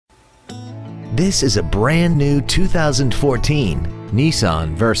This is a brand new 2014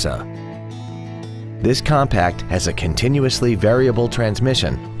 Nissan Versa. This compact has a continuously variable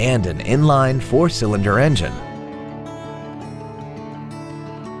transmission and an inline 4-cylinder engine.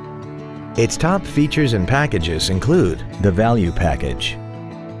 Its top features and packages include the Value Package,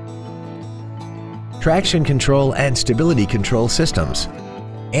 traction control and stability control systems,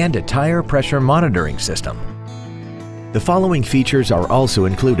 and a tire pressure monitoring system. The following features are also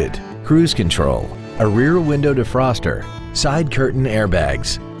included: cruise control, a rear window defroster, side curtain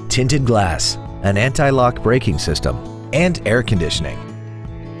airbags, tinted glass, an anti-lock braking system, and air conditioning.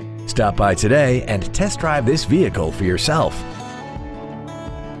 Stop by today and test drive this vehicle for yourself.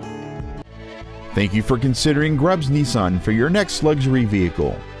 Thank you for considering Grubbs Nissan for your next luxury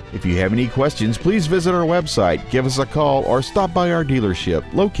vehicle. If you have any questions, please visit our website, give us a call, or stop by our dealership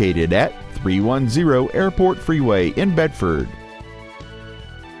located at 310 Airport Freeway in Bedford.